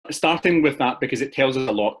starting with that because it tells us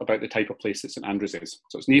a lot about the type of place that St Andrews is.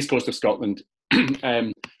 So it's the east coast of Scotland,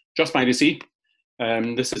 just by the sea.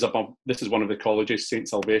 This is one of the colleges, St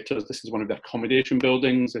Salvator's. This is one of the accommodation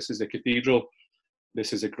buildings. This is the cathedral.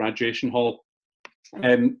 This is a graduation hall.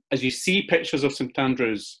 As you see pictures of St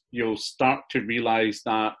Andrews, you'll start to realise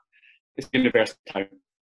that it's a university town.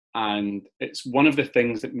 And it's one of the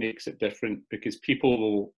things that makes it different, because people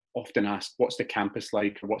will often ask, what's the campus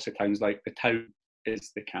like, or what's the town like? The town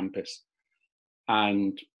is the campus.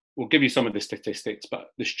 And we'll give you some of the statistics, but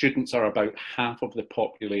the students are about half of the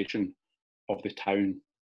population of the town.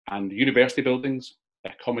 And the university buildings,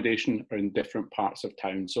 the accommodation are in different parts of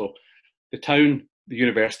town. So the town, the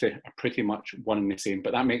university are pretty much one and the same,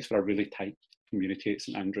 but that makes for a really tight community at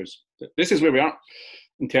St Andrews. This is where we are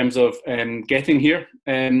in terms of getting here.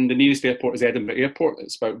 The nearest airport is Edinburgh Airport.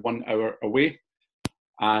 It's about 1 hour away.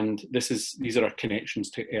 And these are our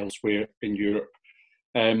connections to elsewhere in Europe.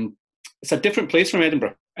 It's a different place from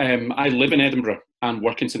Edinburgh. I live in Edinburgh and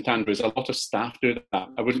work in St Andrews. A lot of staff do that.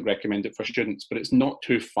 I wouldn't recommend it for students, but it's not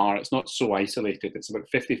too far. It's not so isolated. It's about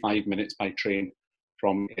 55 minutes by train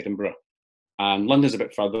from Edinburgh. And London's a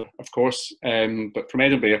bit further, of course, but from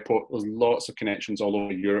Edinburgh Airport, there's lots of connections all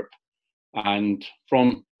over Europe. And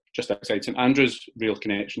from just outside St Andrews, real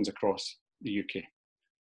connections across the UK.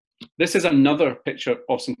 This is another picture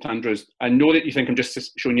of St Andrews. I know that you think I'm just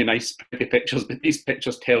showing you nice, pretty pictures, but these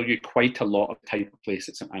pictures tell you quite a lot of the type of place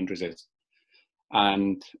that St Andrews is.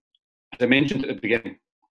 And as I mentioned at the beginning,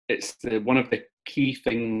 it's one of the key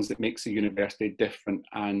things that makes the university different,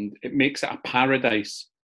 and it makes it a paradise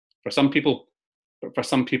for some people. But for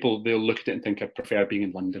some people, they'll look at it and think, I prefer being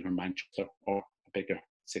in London or Manchester or a bigger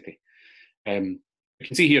city. You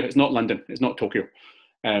can see here, it's not London, it's not Tokyo.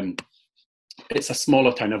 It's a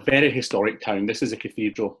smaller town, a very historic town. This is a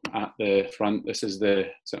cathedral at the front. This is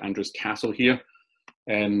the St Andrews Castle here.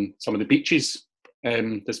 Some of the beaches.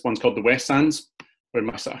 This one's called the West Sands, where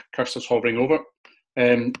my sort of cursor's hovering over.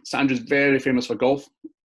 St Andrews is very famous for golf,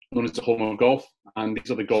 known as the home of golf. And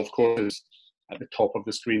these are the golf courses at the top of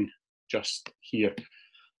the screen, just here.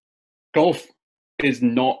 Golf is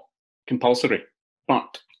not compulsory,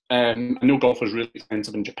 but I know golf is really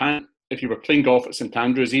expensive in Japan. If you were playing golf at St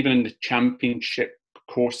Andrews, even in the championship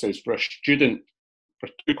courses for a student, for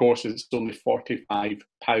 2 courses, it's only £45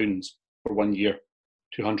 for 1 year,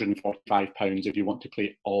 £245 if you want to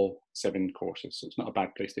play all 7 courses. So it's not a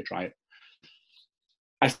bad place to try it.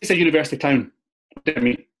 I say it's a university town. What do I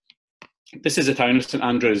mean? This is the town of St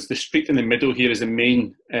Andrews. The street in the middle here is the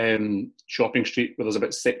main shopping street, where there's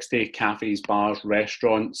about 60 cafes, bars,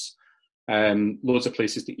 restaurants, loads of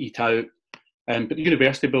places to eat out. But the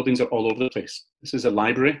university buildings are all over the place. This is a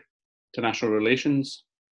library, international relations,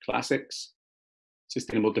 classics,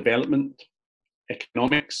 sustainable development,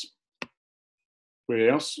 economics, where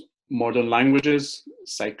else? Modern languages,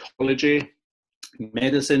 psychology,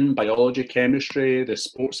 medicine, biology, chemistry, the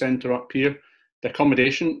sports centre up here, the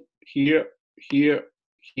accommodation here, here,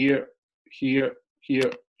 here, here,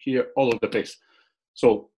 here, here, all over the place.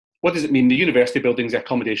 So what does it mean? The university buildings, the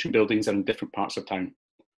accommodation buildings are in different parts of town.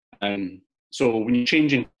 So when you're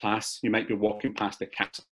changing class, you might be walking past the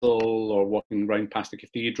castle or walking around past the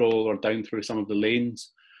cathedral or down through some of the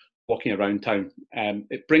lanes, walking around town.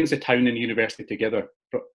 It brings the town and the university together,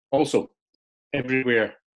 but also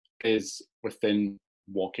everywhere is within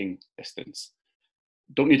walking distance.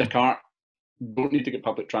 Don't need a car, don't need to get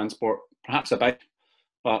public transport, perhaps a bike,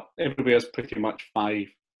 but everywhere is pretty much 5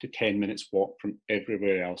 to 10 minutes walk from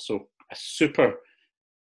everywhere else. So a super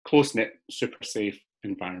close-knit, super safe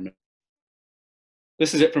environment.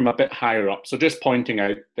 This is it from a bit higher up. So just pointing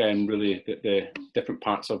out really the different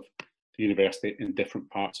parts of the university in different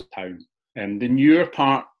parts of town. The newer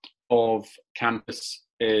part of campus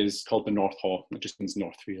is called the North Hall, which just means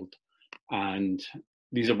Northfield. And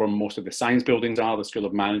these are where most of the science buildings are, the School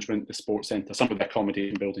of Management, the Sports Centre, some of the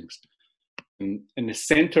accommodation buildings. And in the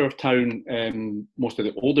centre of town, most of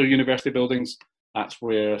the older university buildings, that's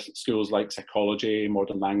where schools like psychology,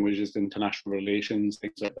 modern languages, international relations,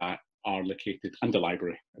 things like that are located, and the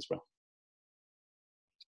library as well.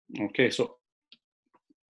 Okay, so a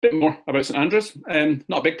bit more about St Andrews.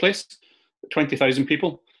 Not a big place, 20,000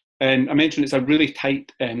 people. I mentioned it's a really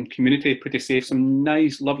tight community, pretty safe, some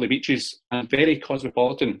nice, lovely beaches, and very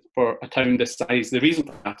cosmopolitan for a town this size. The reason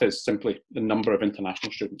for that is simply the number of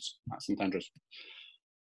international students at St Andrews.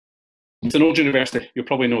 It's an old university, you'll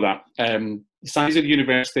probably know that. The size of the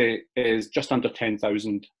university is just under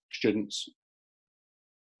 10,000 students.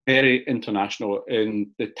 Very international.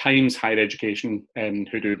 In the Times Higher Education,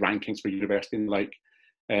 who do rankings for university and like,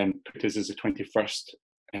 put us as the 21st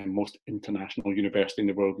most international university in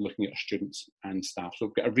the world looking at our students and staff. So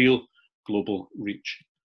we've got a real global reach.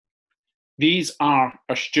 These are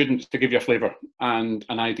our students, to give you a flavour and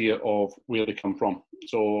an idea of where they come from.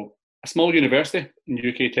 So a small university in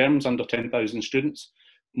UK terms, under 10,000 students,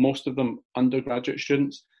 most of them undergraduate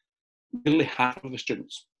students. Nearly half of the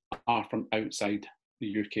students are from outside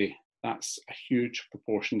the UK. That's a huge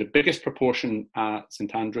proportion. The biggest proportion at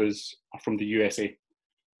St Andrews are from the USA.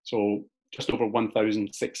 So just over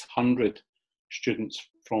 1,600 students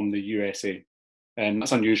from the USA.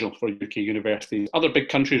 That's unusual for UK universities. Other big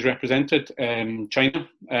countries represented, China,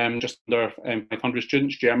 just under 500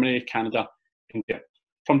 students, Germany, Canada, India.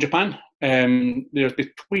 From Japan, there's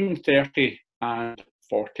between 30 and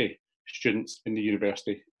 40 students in the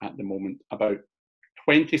university at the moment. About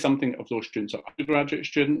 20-something of those students are undergraduate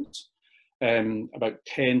students. About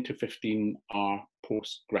 10 to 15 are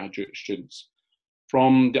postgraduate students.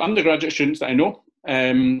 From the undergraduate students that I know,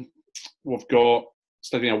 we've got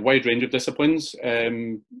studying a wide range of disciplines.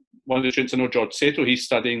 One of the students I know, George Sato, he's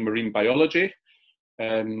studying marine biology.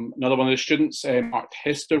 Another one of the students, art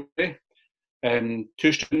history.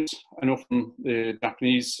 Two students I know from the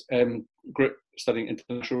Japanese group studying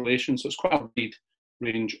international relations. So it's quite a wide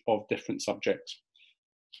range of different subjects.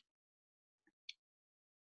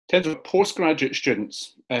 In terms of postgraduate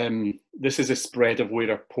students, this is a spread of where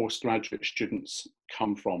our postgraduate students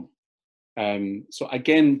come from. So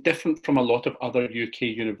again, different from a lot of other UK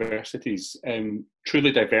universities,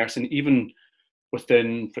 truly diverse, and even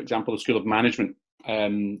within, for example, the School of Management,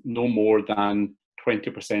 no more than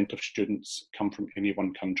 20% of students come from any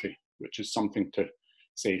one country, which is something to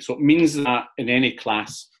say. So it means that in any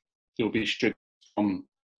class, there'll be students from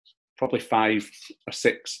probably 5 or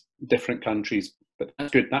 6 different countries, but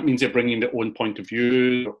that's good. That means they're bringing their own point of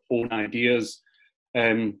view, their own ideas.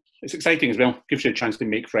 It's exciting as well. Gives you a chance to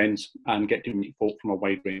make friends and get to meet folk from a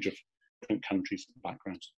wide range of different countries and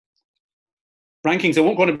backgrounds. Rankings, I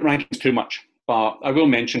won't go into rankings too much, but I will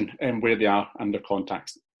mention where they are and their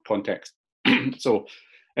context. So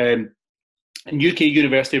in UK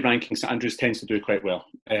university rankings, St Andrews tends to do quite well.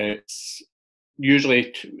 It's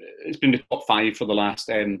been the top 5 for the last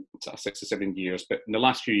 6 or 7 years, but in the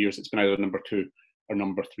last few years, it's been either number 2 or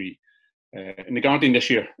number 3. In the Guardian this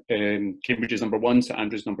year, Cambridge is number 1, St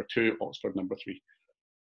Andrews number 2, Oxford number 3.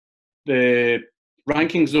 The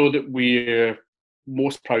rankings, though, that we're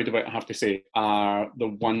most proud about, I have to say, are the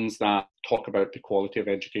ones that talk about the quality of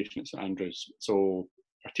education at St Andrews. So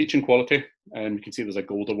our teaching quality, you can see there's a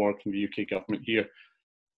gold award from the UK government here,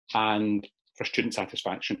 and for student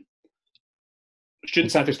satisfaction.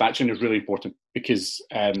 Student satisfaction is really important because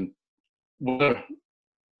whether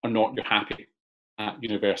or not you're happy at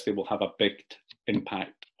university will have a big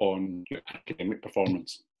impact on your academic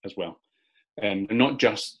performance as well. They're not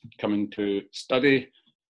just coming to study,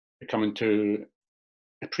 they're coming to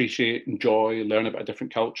appreciate, enjoy, learn about a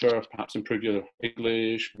different culture, perhaps improve your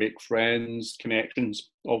English, make friends,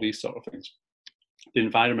 connections, all these sort of things. The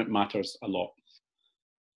environment matters a lot.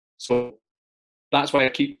 So that's why I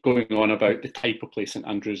keep going on about the type of place St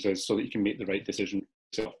Andrews is, so that you can make the right decision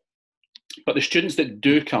yourself. But the students that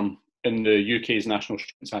do come in the UK's National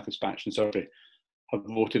Student Satisfaction Survey have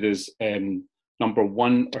voted as number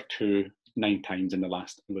 1 or 2 9 times in the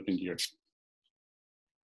last 11 years.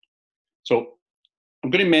 So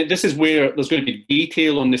this is where there's going to be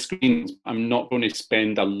detail on the screens. I'm not going to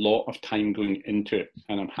spend a lot of time going into it,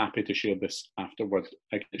 and I'm happy to share this afterward.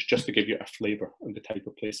 It's just to give you a flavour of the type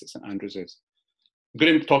of place that St Andrews is. I'm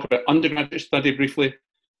going to talk about undergraduate study briefly,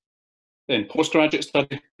 then postgraduate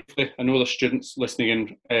study briefly. I know there's students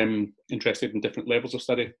listening in interested in different levels of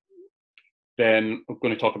study. Then I'm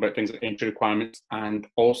going to talk about things like entry requirements, and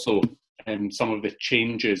also some of the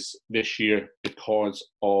changes this year because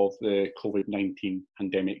of the COVID-19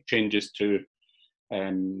 pandemic, changes to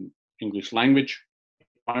English language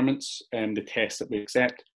requirements and the tests that we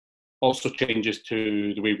accept, also changes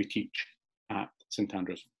to the way we teach at St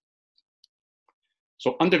Andrews.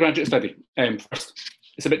 So undergraduate study, first,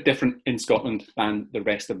 it's a bit different in Scotland than the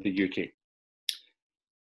rest of the UK.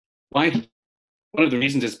 Why? One of the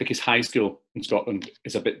reasons is because high school in Scotland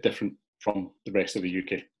is a bit different from the rest of the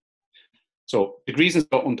UK. So degrees in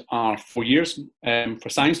Scotland are 4 years. For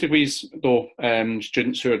science degrees, though,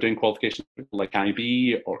 students who are doing qualifications like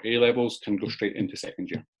IB or A-levels can go straight into second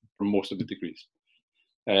year for most of the degrees.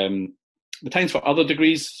 The times for other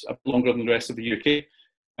degrees are longer than the rest of the UK.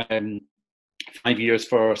 5 years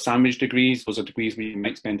for sandwich degrees. Those are degrees where you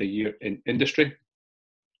might spend a year in industry.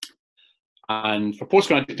 And for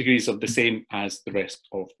postgraduate degrees are the same as the rest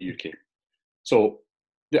of the UK. So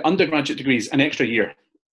the undergraduate degrees, an extra year.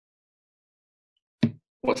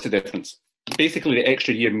 What's the difference? basically the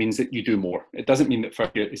extra year means that you do more. It doesn't mean that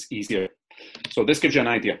first year is easier. So this gives you an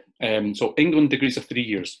idea. So England degrees are 3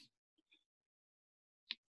 years.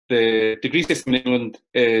 The degree system in England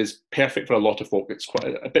is perfect for a lot of folk. It's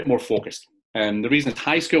quite a bit more focused. And the reason it's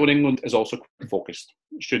high school in England is also quite focused.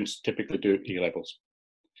 Students typically do A-levels.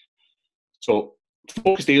 So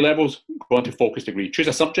focused A-levels, go on to focused degree. Choose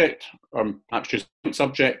a subject, or perhaps choose a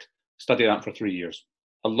subject, study that for 3 years.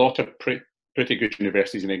 A lot of pretty good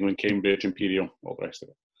universities in England, Cambridge, Imperial, all the rest of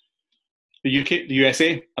it. The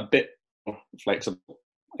USA, a bit more flexible.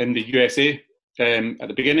 In the USA, at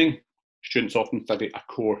the beginning, students often study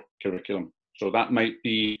a core curriculum. So that might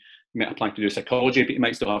be, you might apply to do psychology, but you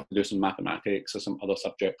might still have to do some mathematics or some other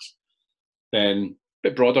subjects. Then a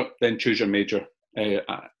bit broader, then choose your major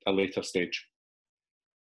at a later stage.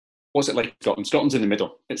 What's it like in Scotland? Scotland's in the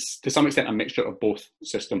middle. It's to some extent a mixture of both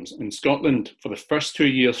systems. In Scotland, for the first 2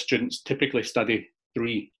 years, students typically study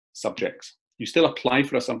 3 subjects. You still apply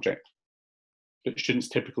for a subject, but students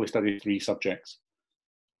typically study 3 subjects.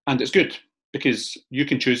 And it's good because you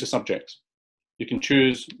can choose the subjects. You can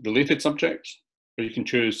choose related subjects, or you can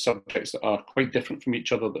choose subjects that are quite different from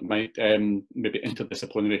each other that might maybe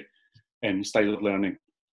interdisciplinary style of learning.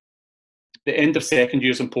 The end of second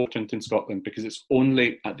year is important in Scotland because it's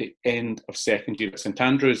only at the end of second year at St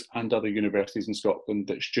Andrews and other universities in Scotland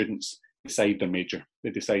that students decide their major. They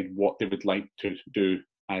decide what they would like to do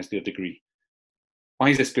as their degree. Why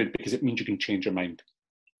is this good? Because it means you can change your mind.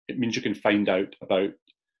 It means you can find out about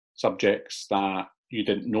subjects that you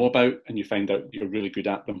didn't know about and you find out you're really good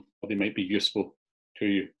at them or they might be useful to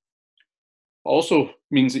you. It also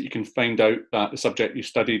means that you can find out that the subject you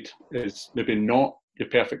studied is maybe not your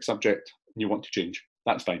perfect subject and you want to change.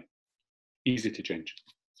 That's fine. Easy to change.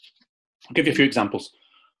 I'll give you a few examples.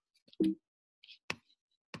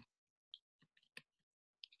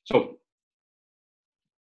 So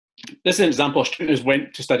this is an example. A student who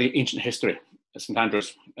went to study ancient history at St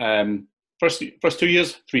Andrews. First 2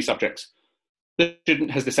 years, 3 subjects. The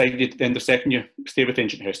student has decided at the end of second year, stay with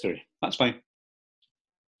ancient history. That's fine.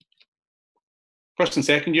 First and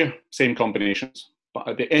second year, same combinations. But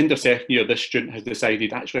at the end of second year, this student has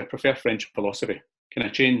decided, actually, I prefer French philosophy. Can I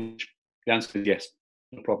change? The answer is yes,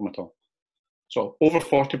 no problem at all. So over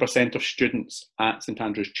 40% of students at St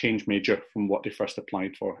Andrews change major from what they first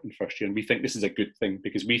applied for in first year. And we think this is a good thing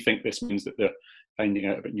because we think this means that they're finding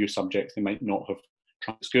out about new subjects they might not have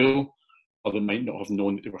tried at school, or they might not have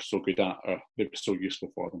known that they were so good at, or they were so useful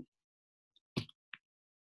for them.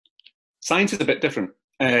 Science is a bit different.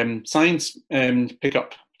 Science, pick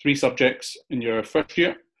up 3 subjects in your first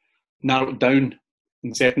year, narrow it down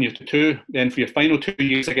in second year to 2. Then for your final 2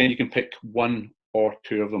 years, again, you can pick 1 or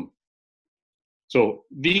 2 of them. So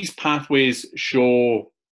these pathways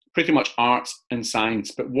show pretty much arts and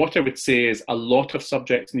science, but what I would say is a lot of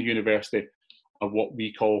subjects in the university are what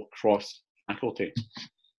we call cross-faculty.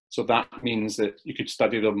 So that means that you could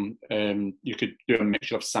study them, you could do a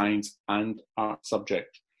mixture of science and art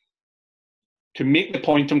subject. To make the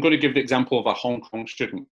point, I'm going to give the example of a Hong Kong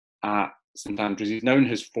student at St Andrews. He's now in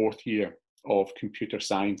his 4th year of computer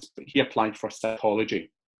science, but he applied for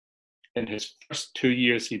psychology. In his first 2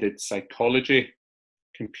 years, he did psychology,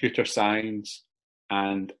 computer science,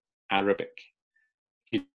 and Arabic.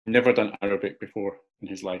 He'd never done Arabic before in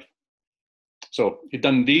his life. So he'd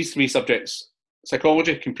done these 3 subjects,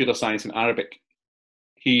 psychology, computer science, and Arabic.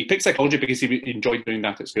 He picked psychology because he enjoyed doing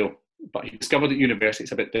that at school, but he discovered at university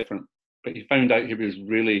it's a bit different. But he found out he was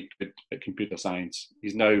really good at computer science.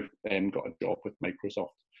 He's now got a job with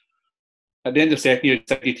Microsoft. At the end of second year, he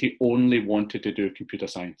decided he only wanted to do computer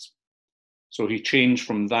science. So he changed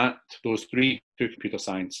from those 3 to computer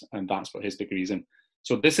science, and that's what his degree's in.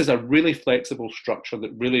 So this is a really flexible structure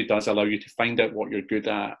that really does allow you to find out what you're good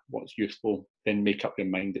at, what's useful, then make up your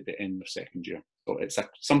mind at the end of second year. So it's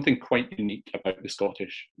something quite unique about the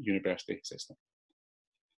Scottish university system.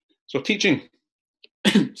 So teaching.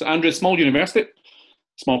 So Andrews, small university,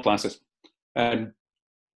 small classes. The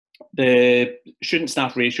student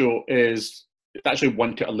staff ratio is actually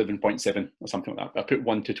 1 to 11.7 or something like that. I put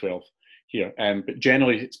 1 to 12 here, but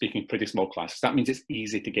generally speaking, pretty small classes. That means it's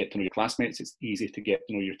easy to get to know your classmates. It's easy to get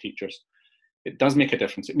to know your teachers. It does make a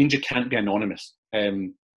difference. It means you can't be anonymous. I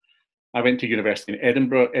went to university in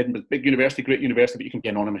Edinburgh. Edinburgh's big university, great university, but you can be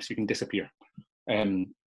anonymous. You can disappear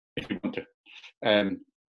if you want to.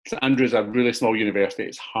 St Andrews is a really small university.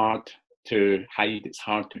 It's hard to hide. It's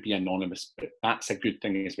hard to be anonymous, but that's a good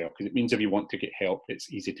thing as well because it means if you want to get help,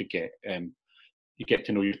 it's easy to get. You get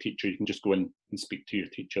to know your teacher. You can just go in and speak to your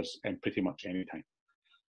teachers pretty much anytime.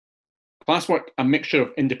 Classwork, a mixture of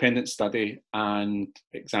independent study and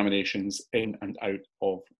examinations in and out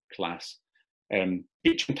of class.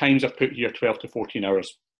 Teaching times I've put here 12 to 14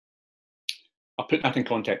 hours. I'll put that in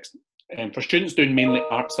context. For students doing mainly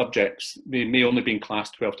art subjects, they may only be in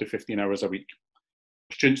class 12 to 15 hours a week.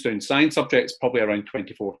 For students doing science subjects, probably around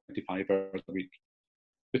 24, 25 hours a week.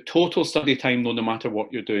 The total study time, though, no matter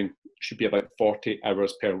what you're doing, should be about 40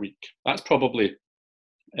 hours per week. That's probably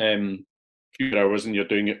fewer hours than you're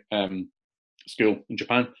doing at school in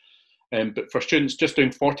Japan. But for students just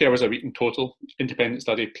doing 40 hours a week in total, independent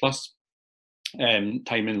study plus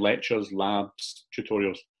time in lectures, labs,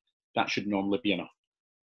 tutorials, that should normally be enough.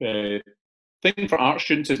 The thing for art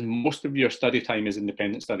students is most of your study time is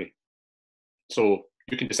independent study. So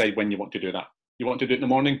you can decide when you want to do that. You want to do it in the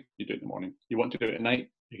morning, you do it in the morning. You want to do it at night,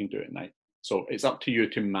 you can do it at night. So it's up to you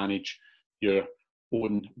to manage your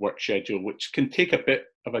own work schedule, which can take a bit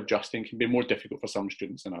of adjusting, can be more difficult for some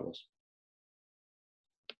students than others.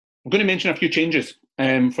 I'm going to mention a few changes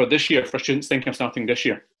for this year, for students thinking of starting this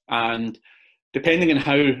year. And depending on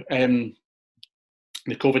how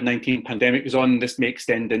the COVID-19 pandemic is on, this may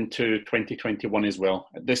extend into 2021 as well.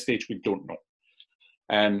 At this stage, we don't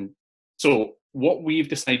know. So what we've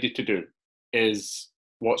decided to do is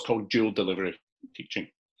what's called dual delivery teaching.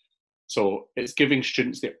 So it's giving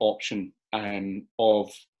students the option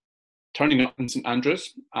of turning up in St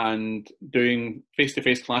Andrews and doing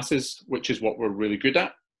face-to-face classes, which is what we're really good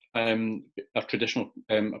at, a traditional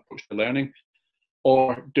approach to learning,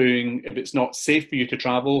 or doing, if it's not safe for you to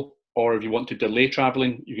travel, or if you want to delay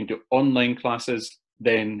traveling, you can do online classes,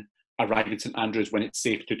 then arrive in St Andrews when it's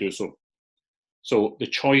safe to do so. So the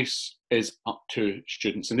choice is up to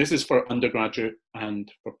students, and this is for undergraduate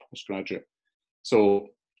and for postgraduate. So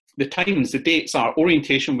the times, the dates are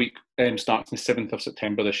orientation week starts on the 7th of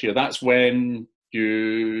September this year. That's when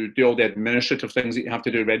you do all the administrative things that you have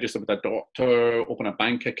to do, register with a doctor, open a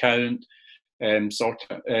bank account,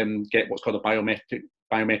 get what's called a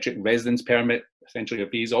biometric residence permit, essentially a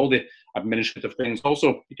visa, all the administrative things.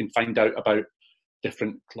 Also, you can find out about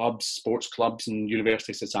different clubs, sports clubs and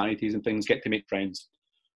university societies and things, get to make friends.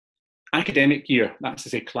 Academic year, that's to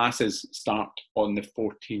say classes start on the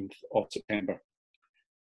 14th of September.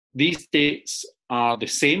 These dates are the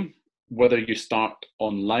same, whether you start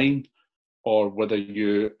online or whether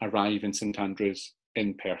you arrive in St Andrews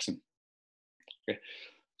in person. Okay.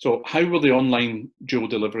 So how will the online dual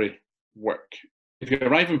delivery work? If you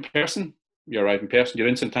arrive in person, you're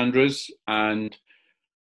in St Andrews, and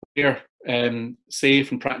where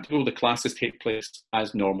safe and practical, the classes take place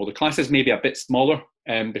as normal. The classes may be a bit smaller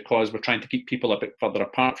because we're trying to keep people a bit further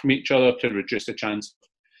apart from each other to reduce the chance of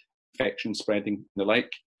infection spreading and the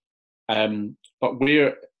like. But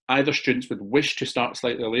where either students would wish to start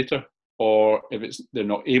slightly later, or if they're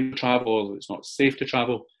not able to travel, or it's not safe to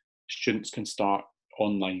travel, students can start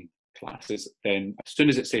online classes. Then as soon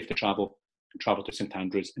as it's safe to travel to St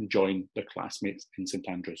Andrews and join their classmates in St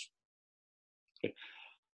Andrews. Okay.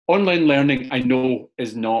 Online learning, I know,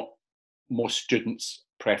 is not most students'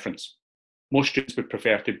 preference. Most students would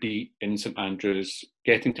prefer to be in St Andrews,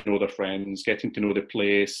 getting to know their friends, getting to know the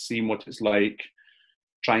place, seeing what it's like,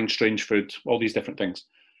 trying strange food, all these different things.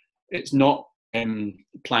 It's not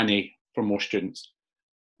plan A for most students.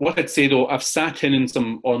 What I'd say though, I've sat in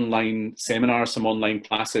some online seminars, some online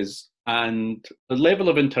classes, and the level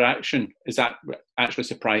of interaction is that actually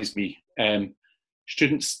surprised me.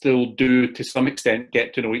 Students still do, to some extent,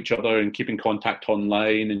 get to know each other and keep in contact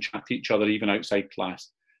online and chat to each other even outside class.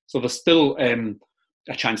 So there's still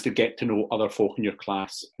a chance to get to know other folk in your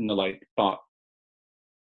class and the like. But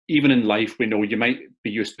even in life, we know you might be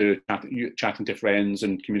used to chatting to friends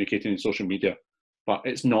and communicating in social media, but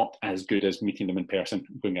it's not as good as meeting them in person,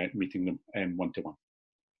 going out and meeting them one-to-one.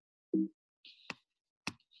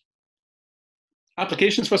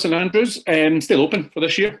 Applications for St Andrews still open for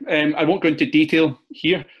this year. I won't go into detail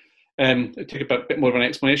here. I'll take a bit more of an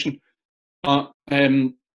explanation.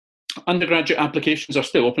 Undergraduate applications are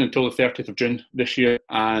still open until the 30th of June this year,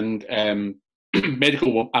 and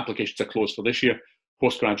medical applications are closed for this year.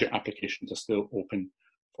 Postgraduate applications are still open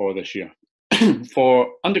for this year. For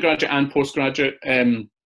undergraduate and postgraduate, we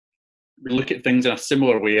look at things in a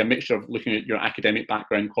similar way, a mixture of looking at your academic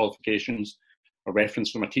background, qualifications, a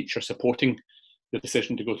reference from a teacher supporting the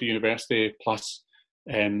decision to go to university, plus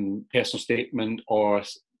personal statement or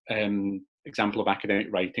example of academic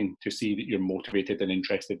writing to see that you're motivated and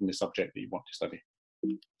interested in the subject that you want to study.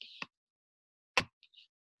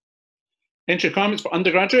 Entry requirements for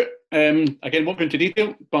undergraduate, again, won't go into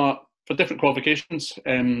detail, but for different qualifications,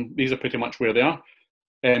 these are pretty much where they are.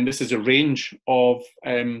 This is a range of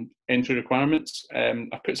entry requirements.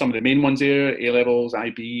 I've put some of the main ones here: A-levels,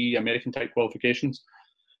 IB, American type qualifications.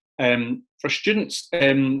 For students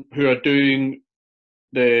who are doing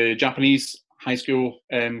the Japanese high school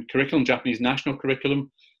curriculum, Japanese national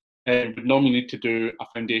curriculum, would normally need to do a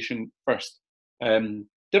foundation first.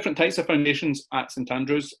 Different types of foundations at St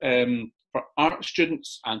Andrews. For art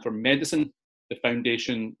students and for medicine, the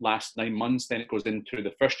foundation lasts 9 months, then it goes into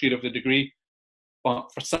the first year of the degree. But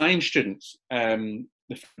for science students, the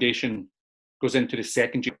foundation goes into the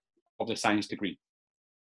second year of the science degree.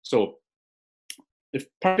 So the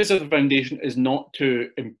purpose of the foundation is not to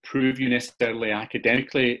improve you necessarily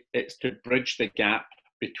academically, it's to bridge the gap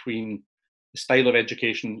between the style of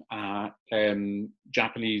education at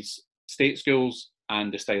Japanese state schools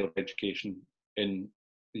and the style of education in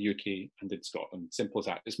the UK and in Scotland. Simple as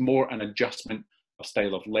that. It's more an adjustment of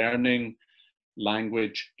style of learning,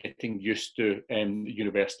 language, getting used to the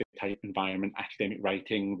university type environment, academic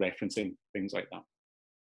writing, referencing, things like that.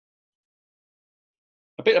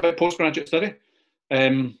 A bit about postgraduate study.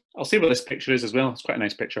 I'll say what this picture is as well. It's quite a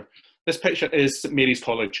nice picture. This picture is St Mary's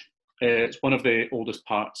College. It's one of the oldest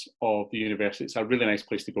parts of the university. It's a really nice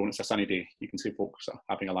place to go, and it's a sunny day. You can see folks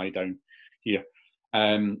having a lie down here.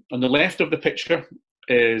 On the left of the picture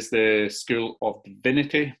is the School of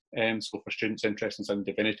Divinity, so for students interested in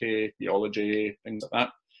divinity, theology, things like that.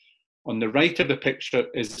 On the right of the picture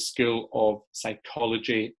is the School of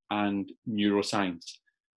Psychology and Neuroscience.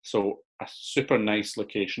 So a super nice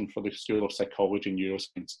location for the School of Psychology and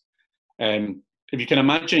Neuroscience. If you can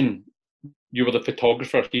imagine you were the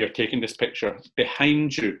photographer here taking this picture,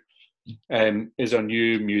 behind you is our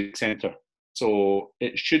new music centre. So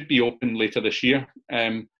it should be open later this year.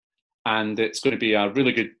 And it's going to be a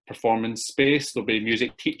really good performance space. There'll be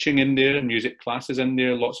music teaching in there, music classes in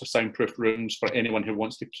there, lots of soundproof rooms for anyone who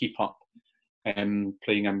wants to keep up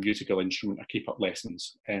playing a musical instrument or keep up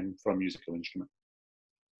lessons for a musical instrument.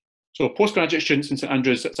 So postgraduate students in St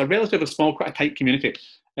Andrews, it's a relatively small, quite a tight community,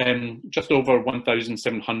 just over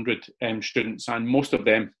 1,700 students, and most of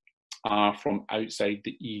them are from outside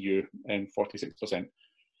the EU, 46%.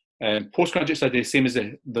 Postgraduate study, same as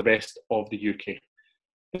the rest of the UK.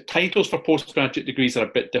 The titles for postgraduate degrees are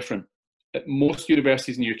a bit different. At most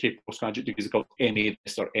universities in the UK, postgraduate degrees are called MA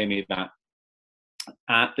this or MA that.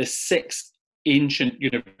 At the 6 ancient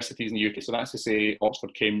universities in the UK, so that's to say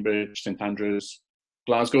Oxford, Cambridge, St Andrews,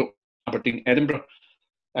 Glasgow, Aberdeen, Edinburgh,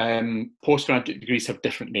 postgraduate degrees have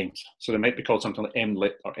different names. So they might be called something like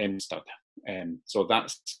MLit or MStud. So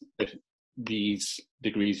that's these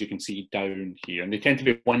degrees you can see down here. And they tend to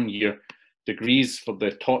be 1-year degrees for the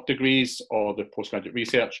taught degrees or the postgraduate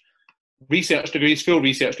research. Research degrees, full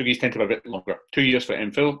research degrees tend to be a bit longer, 2 years for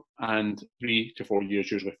MPhil and 3 to 4 years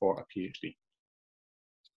usually for a PhD.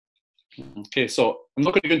 Okay, so I'm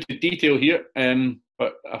not going to go into detail here,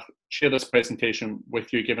 but I'll share this presentation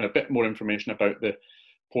with you, giving a bit more information about the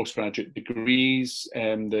postgraduate degrees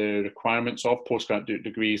and the requirements of postgraduate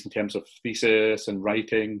degrees in terms of thesis and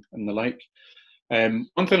writing and the like.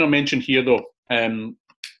 One thing I'll mention here though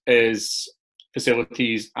is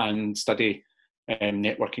facilities and study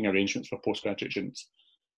networking arrangements for postgraduate students.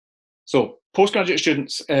 So postgraduate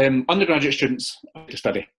students, undergraduate students to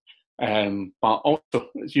study, but also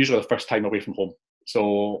it's usually the first time away from home.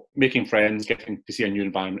 So making friends, getting to see a new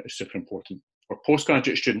environment is super important. For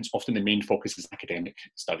postgraduate students, often the main focus is academic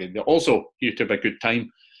study. They're also here to have a good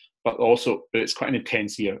time, but it's quite an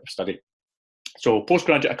intense year of study. So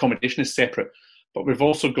postgraduate accommodation is separate, but we've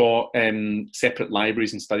also got separate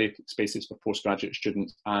libraries and study spaces for postgraduate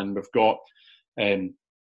students, and we've got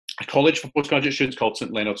a college for postgraduate students called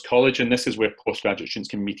St Leonard's College, and this is where postgraduate students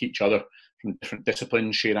can meet each other from different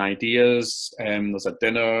disciplines, share ideas. There's a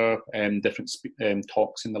dinner, different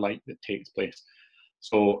talks and the like that takes place.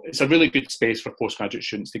 So it's a really good space for postgraduate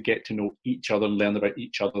students to get to know each other and learn about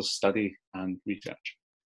each other's study and research.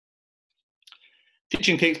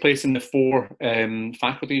 Teaching takes place in the 4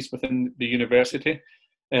 faculties within the university.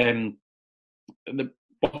 At the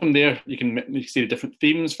bottom there, you can see the different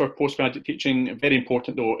themes for postgraduate teaching. Very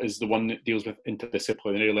important though is the one that deals with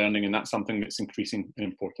interdisciplinary learning, and that's something that's increasing in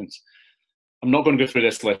importance. I'm not going to go through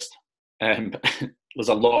this list. There's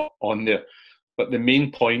a lot on there, but the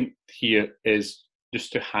main point here is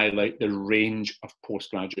just to highlight the range of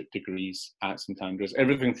postgraduate degrees at St Andrews.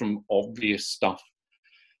 Everything from obvious stuff.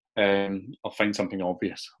 I'll find something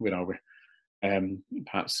obvious. Where are we?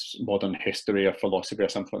 Perhaps modern history or philosophy or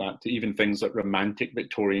something like that, to even things like romantic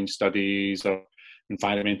Victorian studies or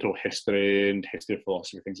environmental history and history of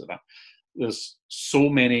philosophy, things like that. There's so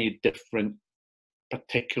many different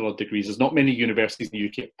particular degrees. There's not many universities in the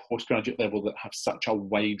UK at postgraduate level that have such a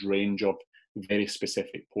wide range of very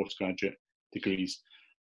specific postgraduate degrees.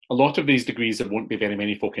 A lot of these degrees there won't be very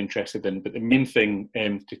many folk interested in, but the main thing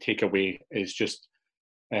to take away is just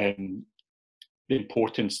the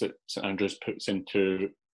importance that St Andrews puts into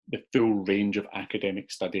the full range of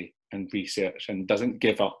academic study and research, and doesn't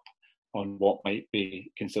give up on what might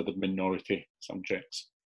be considered minority subjects.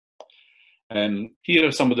 Here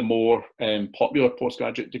are some of the more popular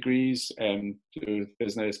postgraduate degrees to do with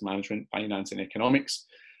business, management, finance, and economics.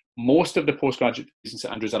 Most of the postgraduate degrees in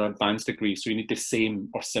St Andrews are advanced degrees, so you need the same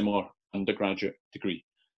or similar undergraduate degree.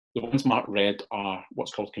 The ones marked red are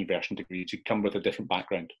what's called conversion degrees. You come with a different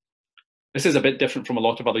background. This is a bit different from a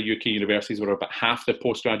lot of other UK universities, where about half the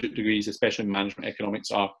postgraduate degrees, especially in management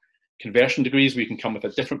economics, are conversion degrees where you can come with a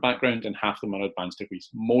different background, and half of them are advanced degrees.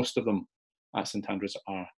 Most of them at St Andrews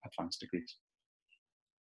are advanced degrees.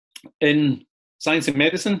 In science and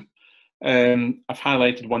medicine, I've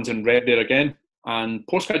highlighted ones in red there again, and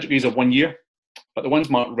postgraduate degrees are 1 year, but the ones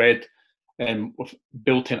marked red, we've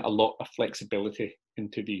built in a lot of flexibility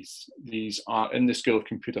into these. These are in the School of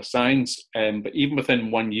Computer Science, but even within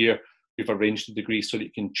 1 year, we've arranged the degrees so that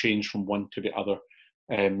you can change from one to the other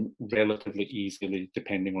relatively easily,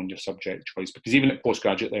 depending on your subject choice, because even at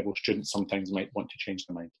postgraduate level, students sometimes might want to change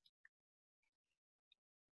their mind.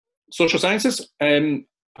 Social sciences, I've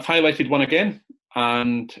highlighted one again,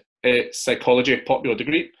 and it's psychology, a popular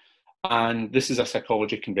degree, and this is a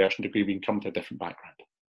psychology conversion degree. We can come to a different background.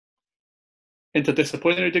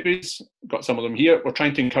 Interdisciplinary degrees, got some of them here. We're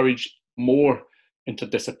trying to encourage more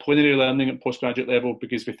interdisciplinary learning at postgraduate level,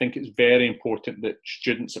 because we think it's very important that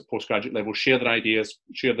students at postgraduate level share their ideas,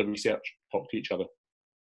 share their research, talk to each other.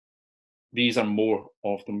 These are more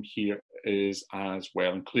of them here as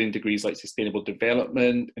well, including degrees like sustainable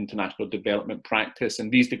development, international development practice,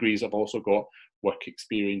 and these degrees have also got work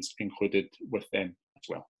experience included with them as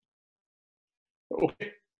well.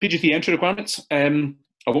 Okay, PGT entry requirements. I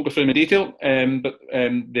won't go through them in detail, but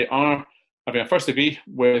they are having a first degree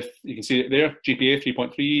with, you can see it there, GPA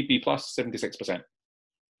 3.3, B+, 76%.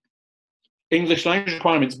 English language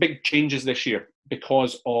requirements, big changes this year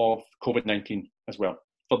because of COVID-19 as well.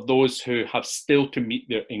 For those who have still to meet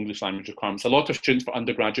their English language requirements. A lot of students for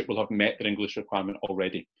undergraduate will have met their English requirement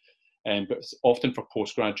already, but often for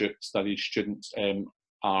postgraduate studies, students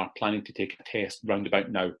are planning to take a test round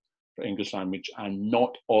about now for English language, and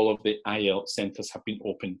not all of the IELTS centres have been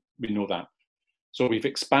open. We know that. So we've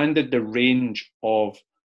expanded the range of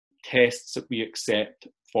tests that we accept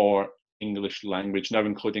for English language, now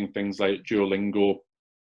including things like Duolingo,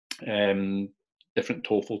 different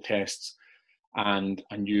TOEFL tests, and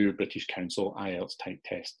a new British Council IELTS type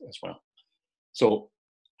test as well. So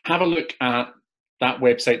have a look at that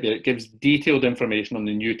website there. It gives detailed information on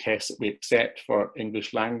the new tests that we accept for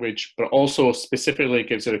English language, but also specifically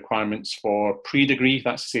gives the requirements for pre-degree,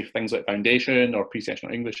 that's to say things like foundation or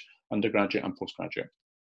pre-sessional English, undergraduate and postgraduate.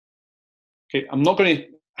 Okay, I'm not going to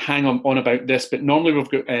hang on about this, but normally we've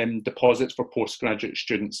got deposits for postgraduate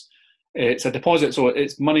students. It's a deposit, so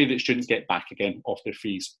it's money that students get back again off their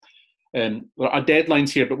fees. There are deadlines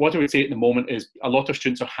here, but what I would say at the moment is a lot of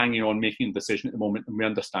students are hanging on making a decision at the moment, and we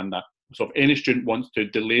understand that. So if any student wants to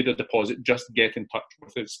delay the deposit, just get in touch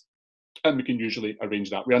with us, and we can usually arrange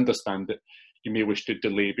that. We understand that you may wish to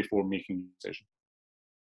delay before making a decision.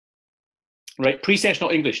 Right,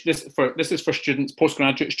 pre-sessional English. This is for students,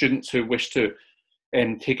 postgraduate students who wish to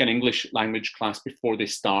take an English language class before they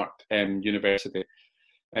start university.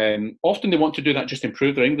 Often they want to do that just to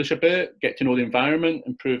improve their English a bit, get to know the environment,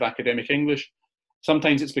 improve academic English.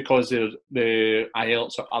 Sometimes it's because the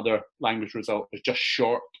IELTS or other language result is just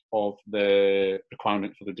short of the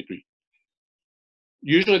requirement for the degree.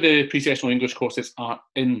 Usually the pre-sessional English courses are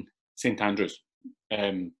in St Andrews.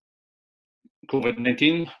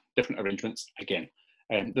 COVID-19, different arrangements again.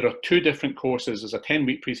 There are two different courses. There's a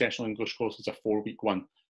 10-week pre-sessional English course, there's a 4-week one.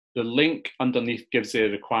 The link underneath gives the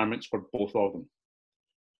requirements for both of them.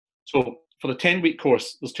 So for the 10-week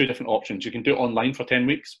course, there's two different options. You can do it online for 10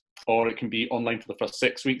 weeks, or it can be online for the first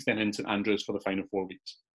 6 weeks, then in St Andrews for the final 4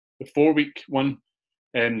 weeks. The 4-week one,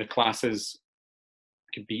 the classes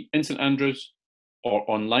could be in St Andrews or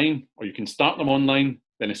online, or you can start them online,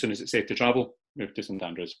 then as soon as it's safe to travel, move to St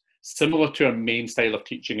Andrews. Similar to our main style of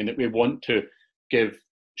teaching, in that we want to give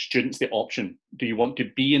students the option. Do you want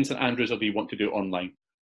to be in St Andrews, or do you want to do it online?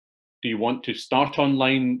 Do you want to start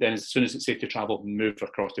online, then as soon as it's safe to travel, move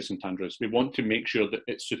across to St Andrews? We want to make sure that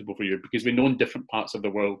it's suitable for you, because we know in different parts of the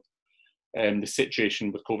world, the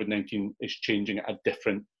situation with COVID-19 is changing at a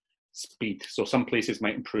different speed. So some places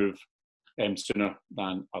might improve sooner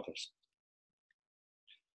than others.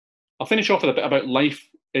 I'll finish off with a bit about life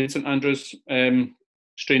in St Andrews.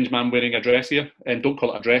 Strange man wearing a dress here, and don't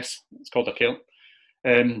call it a dress, it's called a kilt.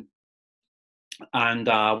 And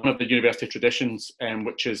one of the university traditions,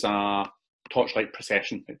 which is a torchlight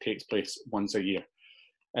procession. It takes place once a year.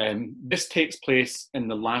 This takes place in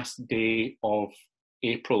the last day of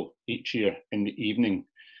April each year in the evening.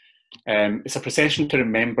 It's a procession to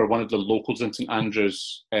remember one of the locals in St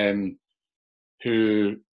Andrews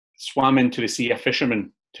who swam into the sea, a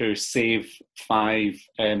fisherman, to save 5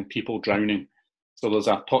 people drowning. So there's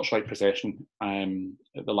a torchlight procession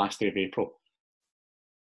at the last day of April.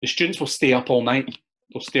 The students will stay up all night.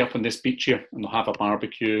 They'll stay up on this beach here and they'll have a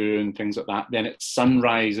barbecue and things like that. Then at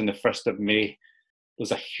sunrise on the 1st of May,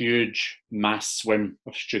 there's a huge mass swim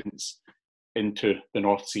of students into the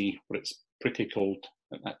North Sea where it's pretty cold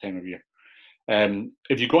at that time of year.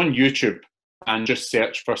 If you go on YouTube and just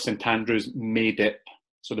search for St Andrews May Dip,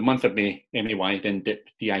 so the month of May, M-A-Y, then dip,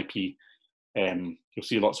 D-I-P, you'll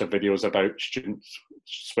see lots of videos about students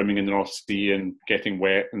swimming in the North Sea and getting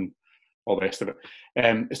wet and all the rest of it.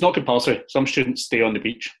 It's not compulsory. Some students stay on the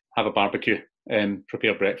beach, have a barbecue,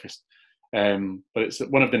 prepare breakfast. But it's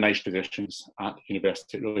one of the nice traditions at the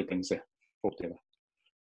university. It really brings the folk together.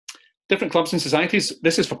 Different clubs and societies.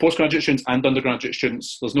 This is for postgraduate students and undergraduate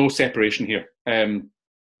students. There's no separation here.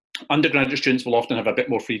 Undergraduate students will often have a bit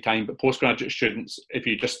more free time, but postgraduate students, if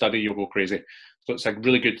you just study, you'll go crazy. So it's a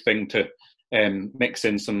really good thing to mix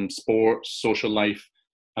in some sports, social life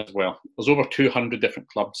as well. There's over 200 different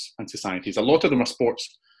clubs and societies. A lot of them are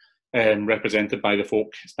sports, represented by the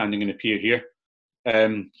folk standing in the pier here.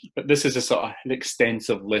 But this is a sort of an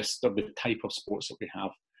extensive list of the type of sports that we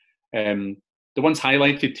have. The ones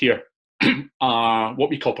highlighted here are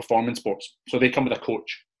what we call performance sports. So they come with a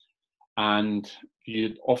coach, and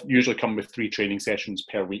you usually come with 3 training sessions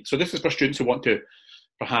per week. So this is for students who want to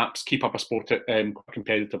perhaps keep up a sport at a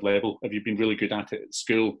competitive level if you've been really good at it at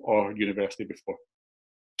school or university before.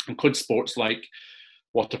 Includes sports like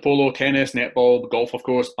water polo, tennis, netball, golf, of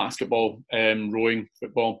course, basketball, rowing,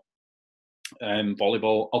 football,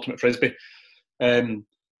 volleyball, ultimate frisbee,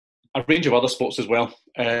 a range of other sports as well.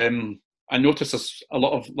 I notice there's a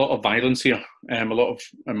lot of violence here, a lot of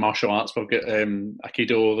martial arts. We've got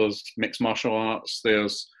Aikido, there's mixed martial arts,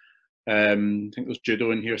 there's I think there's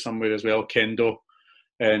judo in here somewhere as well, kendo,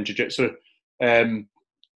 jiu-jitsu. There's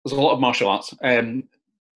a lot of martial arts.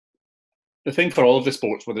 The thing for all of the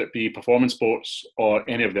sports, whether it be performance sports or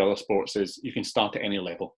any of the other sports, is you can start at any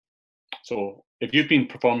level. So if you've been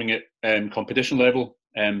performing at competition level,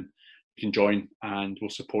 you can join and we'll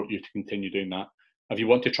support you to continue doing that. If you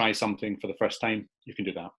want to try something for the first time, you can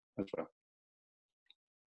do that as well.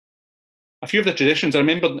 A few of the traditions, I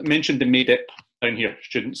mentioned the May Dip down here,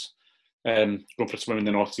 students going for a swim in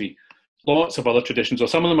the North Sea. Lots of other traditions, so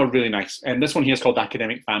some of them are really nice. And this one here is called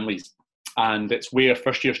Academic Families. And it's where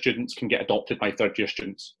first-year students can get adopted by third-year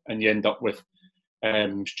students. And you end up with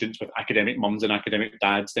students with academic mums and academic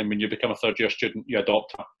dads. Then when you become a third-year student, you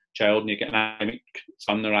adopt a child and you get an academic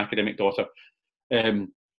son or academic daughter.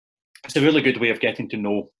 It's a really good way of getting to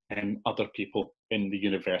know other people in the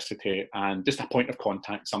university, and just a point of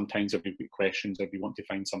contact sometimes if you've got questions, if you want to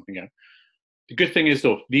find something out. The good thing is,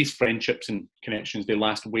 though, these friendships and connections, they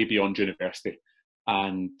last way beyond university.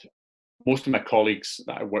 And most of my colleagues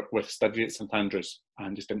that I work with studied at St Andrews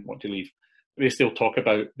and just didn't want to leave. They still talk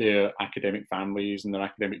about their academic families and their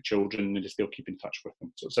academic children, and they still keep in touch with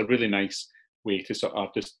them. So it's a really nice way to sort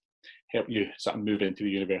of just help you sort of move into the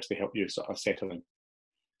university, help you sort of settle in.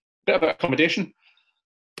 Bit about accommodation.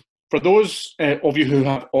 For those of you who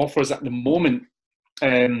have offers at the moment,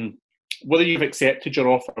 whether you've accepted your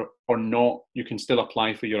offer or not, you can still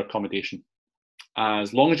apply for your accommodation.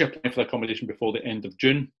 As long as you apply for the accommodation before the end of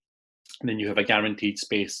June, and then you have a guaranteed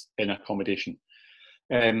space in accommodation.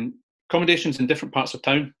 Accommodations in different parts of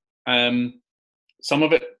town. Some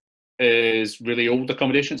of it is really old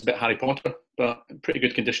accommodation. It's a bit Harry Potter, but pretty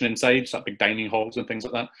good condition inside, so big dining halls and things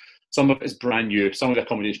like that. Some of it is brand new. Some of the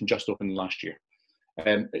accommodation just opened last year.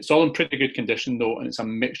 It's all in pretty good condition though, and it's a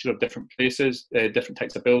mixture of different places, different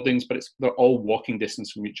types of buildings, but they're all walking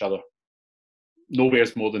distance from each other.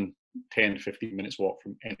 Nowhere's more than 10, 15 minutes walk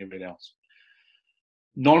from anywhere else.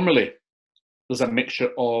 Normally, there's a mixture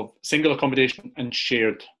of single accommodation and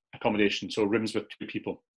shared accommodation, so rooms with 2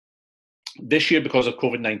 people. This year, because of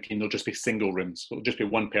COVID-19, there'll just be single rooms. So it'll just be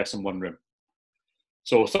 1 person, 1 room.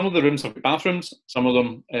 So some of the rooms have bathrooms, some of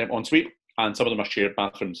them en suite, and some of them are shared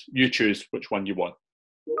bathrooms. You choose which one you want.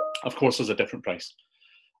 Of course, there's a different price.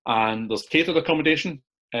 And there's catered accommodation,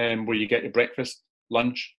 where you get your breakfast,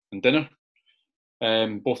 lunch, and dinner,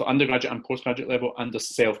 both at undergraduate and postgraduate level, and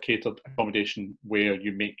there's self-catered accommodation where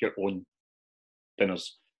you make your own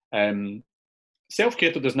dinners.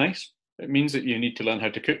 Self-catered is nice. It means that you need to learn how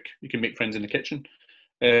to cook. You can make friends in the kitchen.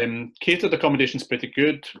 Catered accommodation is pretty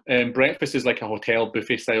good. Breakfast is like a hotel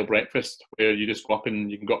buffet style breakfast where you just go up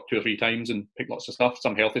and you can go up 2 or 3 times and pick lots of stuff,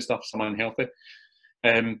 some healthy stuff, some unhealthy.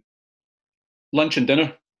 Lunch and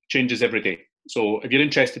dinner changes every day. So if you're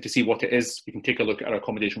interested to see what it is, you can take a look at our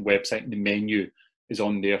accommodation website, and the menu is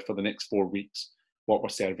on there for the next 4 weeks, what we're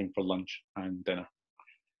serving for lunch and dinner.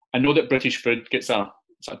 I know that British food gets a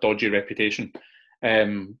dodgy reputation,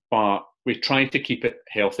 but we try to keep it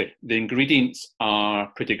healthy. The ingredients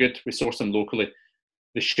are pretty good. We source them locally.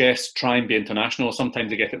 The chefs try and be international.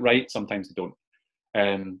 Sometimes they get it right, sometimes they don't.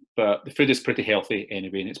 But the food is pretty healthy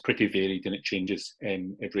anyway, and it's pretty varied, and it changes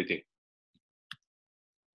every day.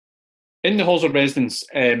 In the halls of residence,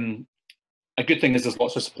 a good thing is there's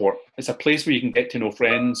lots of support. It's a place where you can get to know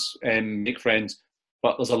friends, make friends,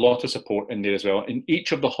 but there's a lot of support in there as well. In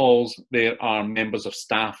each of the halls, there are members of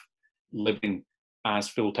staff living as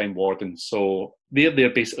full-time wardens. So they're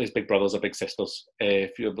there basically as big brothers or big sisters.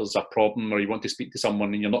 If there's a problem or you want to speak to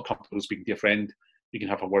someone and you're not comfortable speaking to a friend, you can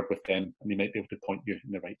have a word with them and they might be able to point you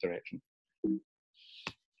in the right direction. I'm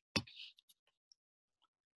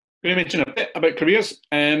going to mention a bit about careers.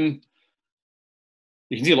 You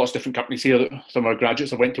can see lots of different companies here that some of our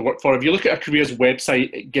graduates have went to work for. If you look at our careers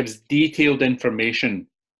website, it gives detailed information,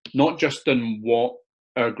 not just on what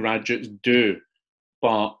our graduates do,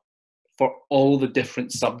 but for all the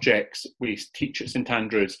different subjects we teach at St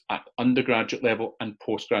Andrews at undergraduate level and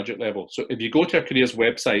postgraduate level. So if you go to our careers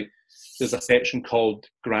website, there's a section called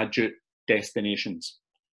Graduate Destinations.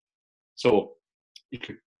 So you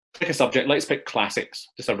could pick a subject, let's pick classics,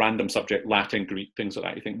 just a random subject, Latin, Greek, things like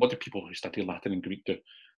that. You think, what do people who study Latin and Greek do?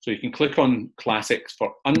 So you can click on classics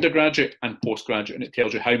for undergraduate and postgraduate, and it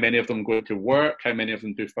tells you how many of them go to work, how many of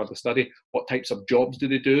them do further study, what types of jobs do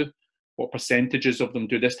they do, what percentages of them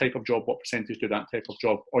do this type of job, what percentage do that type of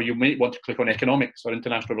job. Or you might want to click on economics or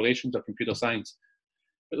international relations or computer science.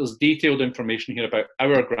 But there's detailed information here about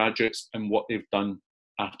our graduates and what they've done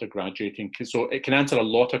after graduating. So it can answer a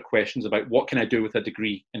lot of questions about what can I do with a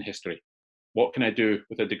degree in history? What can I do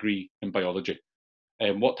with a degree in biology?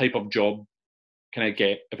 What type of job can I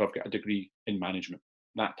get if I've got a degree in management?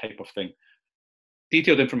 That type of thing.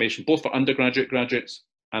 Detailed information, both for undergraduate graduates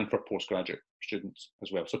and for postgraduate students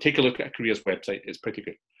as well. So take a look at a careers website, it's pretty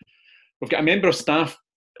good. We've got a member of staff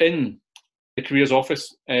in the careers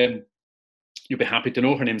office. You'll be happy to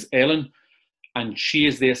know her name's Ellen, and she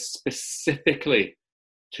is there specifically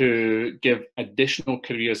to give additional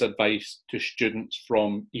careers advice to students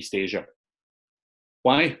from East Asia.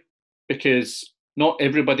 Why? Because not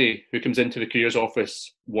everybody who comes into the careers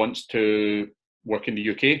office wants to work in the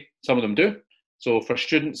UK. Some of them do. So for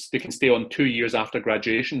students, they can stay on 2 years after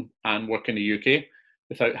graduation and work in the UK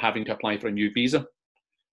without having to apply for a new visa.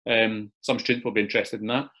 Some students will be interested in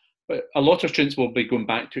that. But a lot of students will be going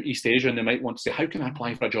back to East Asia, and they might want to say, how can I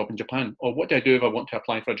apply for a job in Japan? Or what do I do if I want to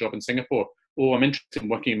apply for a job in Singapore? Oh, I'm interested in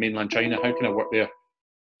working in mainland China. How can I work there?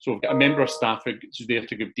 So we've got a member of staff who's there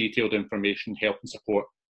to give detailed information, help and support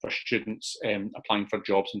for students applying for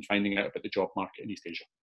jobs and finding out about the job market in East Asia.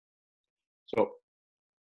 So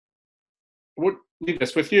I won't leave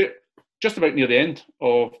this with you. Just about near the end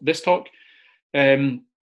of this talk. It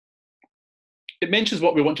mentions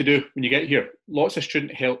what we want to do when you get here. Lots of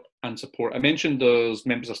student help and support. I mentioned there's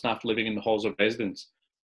members of staff living in the halls of residence.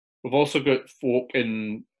 We've also got folk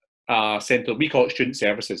in a centre, we call it student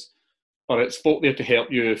services, but it's folk there to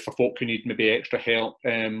help you for folk who need maybe extra help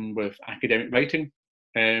with academic writing,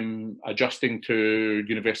 adjusting to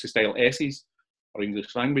university style essays or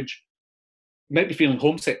English language. You might be feeling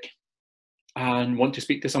homesick and want to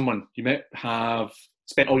speak to someone. You might have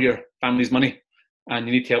spent all your family's money and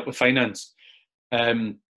you need help with finance.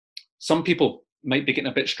 Some people might be getting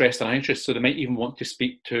a bit stressed and anxious, so they might even want to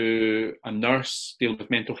speak to a nurse dealing with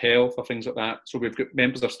mental health or things like that. So we've got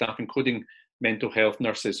members of staff, including mental health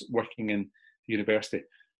nurses, working in the university.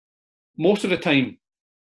 Most of the time,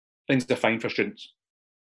 things are fine for students.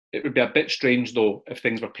 It would be a bit strange, though, if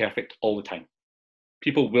things were perfect all the time.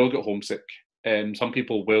 People will get homesick. Some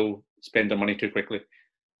people will spend their money too quickly.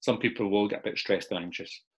 Some people will get a bit stressed and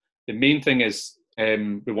anxious. The main thing is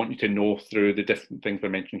we want you to know through the different things we're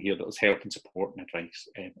mentioning here that there's help and support and advice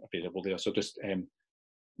available there. So just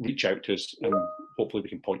reach out to us and hopefully we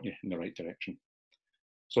can point you in the right direction.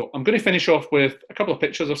 So I'm going to finish off with a couple of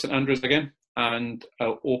pictures of St Andrews again, and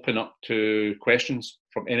I'll open up to questions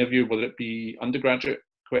from any of you, whether it be undergraduate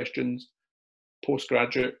questions,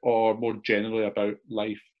 postgraduate, or more generally about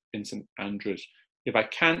life in St Andrews. If I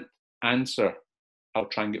can't answer, I'll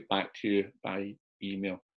try and get back to you by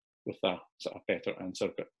email with a sort of better answer.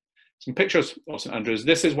 But some pictures of St Andrews.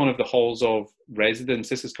 This is one of the halls of residence.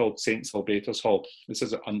 This is called St Salvator's Hall. This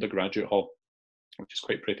is an undergraduate hall, which is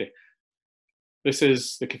quite pretty. This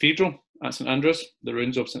is the cathedral at St Andrews, the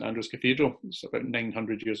ruins of St Andrews Cathedral. It's about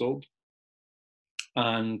 900 years old.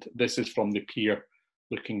 And this is from the pier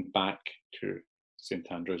looking back to St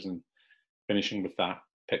Andrews. And finishing with that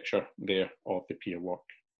picture there of the pier work.